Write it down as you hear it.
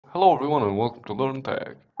Hello everyone and welcome to Learn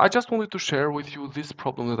Tech. I just wanted to share with you this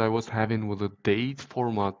problem that I was having with the date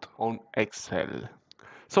format on Excel.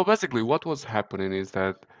 So basically what was happening is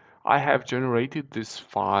that I have generated this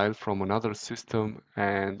file from another system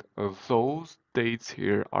and those dates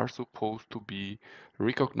here are supposed to be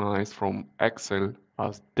recognized from Excel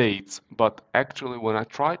as dates. But actually when I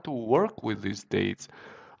try to work with these dates,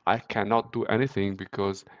 I cannot do anything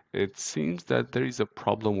because it seems that there is a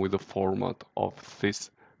problem with the format of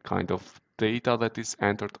this kind of data that is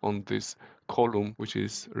entered on this column, which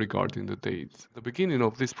is regarding the dates. The beginning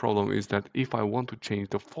of this problem is that if I want to change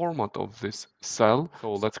the format of this cell,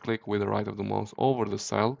 so let's click with the right of the mouse over the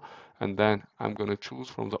cell, and then I'm going to choose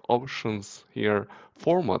from the options here,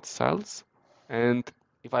 format cells. And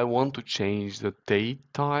if I want to change the date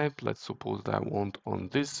type, let's suppose that I want on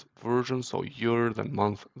this version, so year, then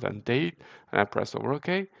month, then date, and I press over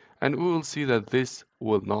OK, and we will see that this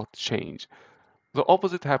will not change. The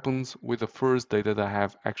opposite happens with the first data that I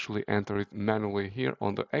have actually entered manually here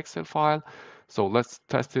on the Excel file. So let's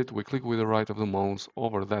test it. We click with the right of the mouse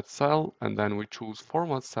over that cell, and then we choose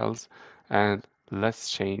Format Cells, and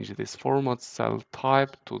let's change this format cell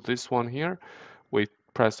type to this one here. We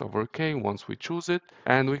press over OK once we choose it,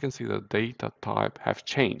 and we can see the data type have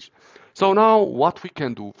changed. So now what we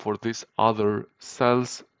can do for these other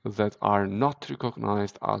cells that are not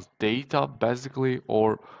recognized as data basically,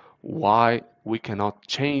 or why we cannot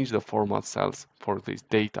change the format cells for this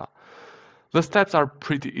data. The steps are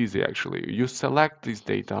pretty easy actually. You select this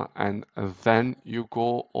data and then you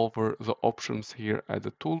go over the options here at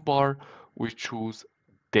the toolbar. We choose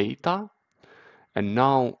data, and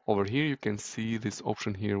now over here you can see this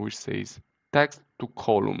option here which says text to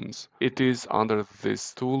columns. It is under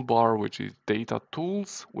this toolbar which is data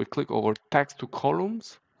tools. We click over text to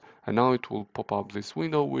columns, and now it will pop up this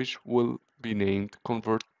window which will be named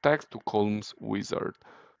convert text to columns wizard.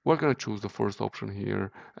 We're going to choose the first option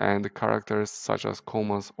here, and the characters such as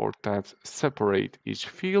commas or tabs separate each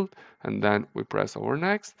field, and then we press over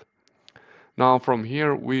next. Now from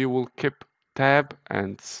here we will keep tab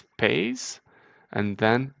and space, and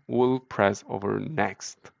then we'll press over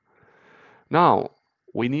next. Now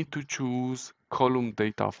we need to choose column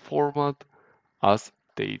data format as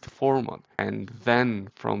date format, and then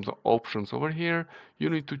from the options over here you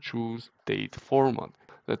need to choose date format.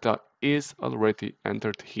 Data is already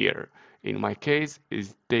entered here. In my case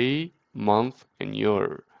is day, month and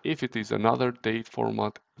year. If it is another date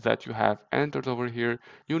format that you have entered over here,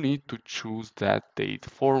 you need to choose that date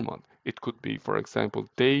format. It could be, for example,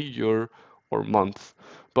 day, year or month.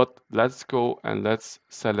 But let's go and let's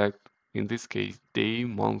select, in this case, day,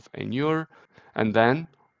 month and year, and then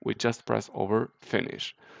we just press over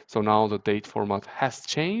finish. So now the date format has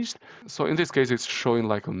changed. So in this case, it's showing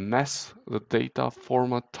like a mess, the data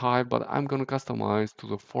format type, but I'm going to customize to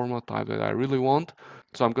the format type that I really want.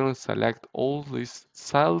 So I'm going to select all these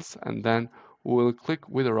cells, and then we'll click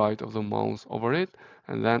with the right of the mouse over it.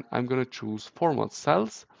 And then I'm going to choose format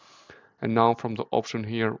cells. And now from the option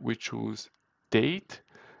here, we choose date.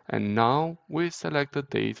 And now we select the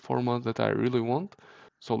date format that I really want.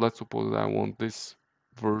 So let's suppose that I want this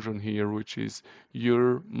version here, which is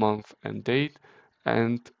year, month, and date.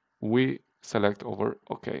 And we select over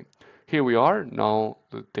OK. Here we are. Now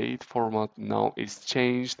the date format now is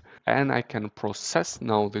changed, and I can process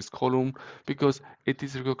now this column because it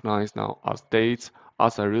is recognized now as dates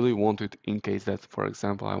as I really want it, in case that, for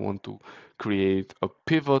example, I want to create a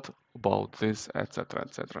pivot about this, etc.,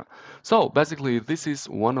 etc. So basically, this is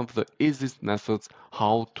one of the easiest methods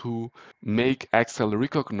how to make Excel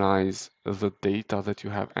recognize the data that you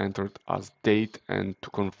have entered as date and to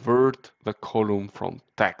convert the column from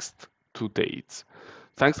text to dates.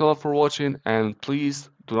 Thanks a lot for watching, and please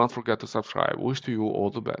do not forget to subscribe. Wish to you all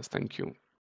the best. Thank you.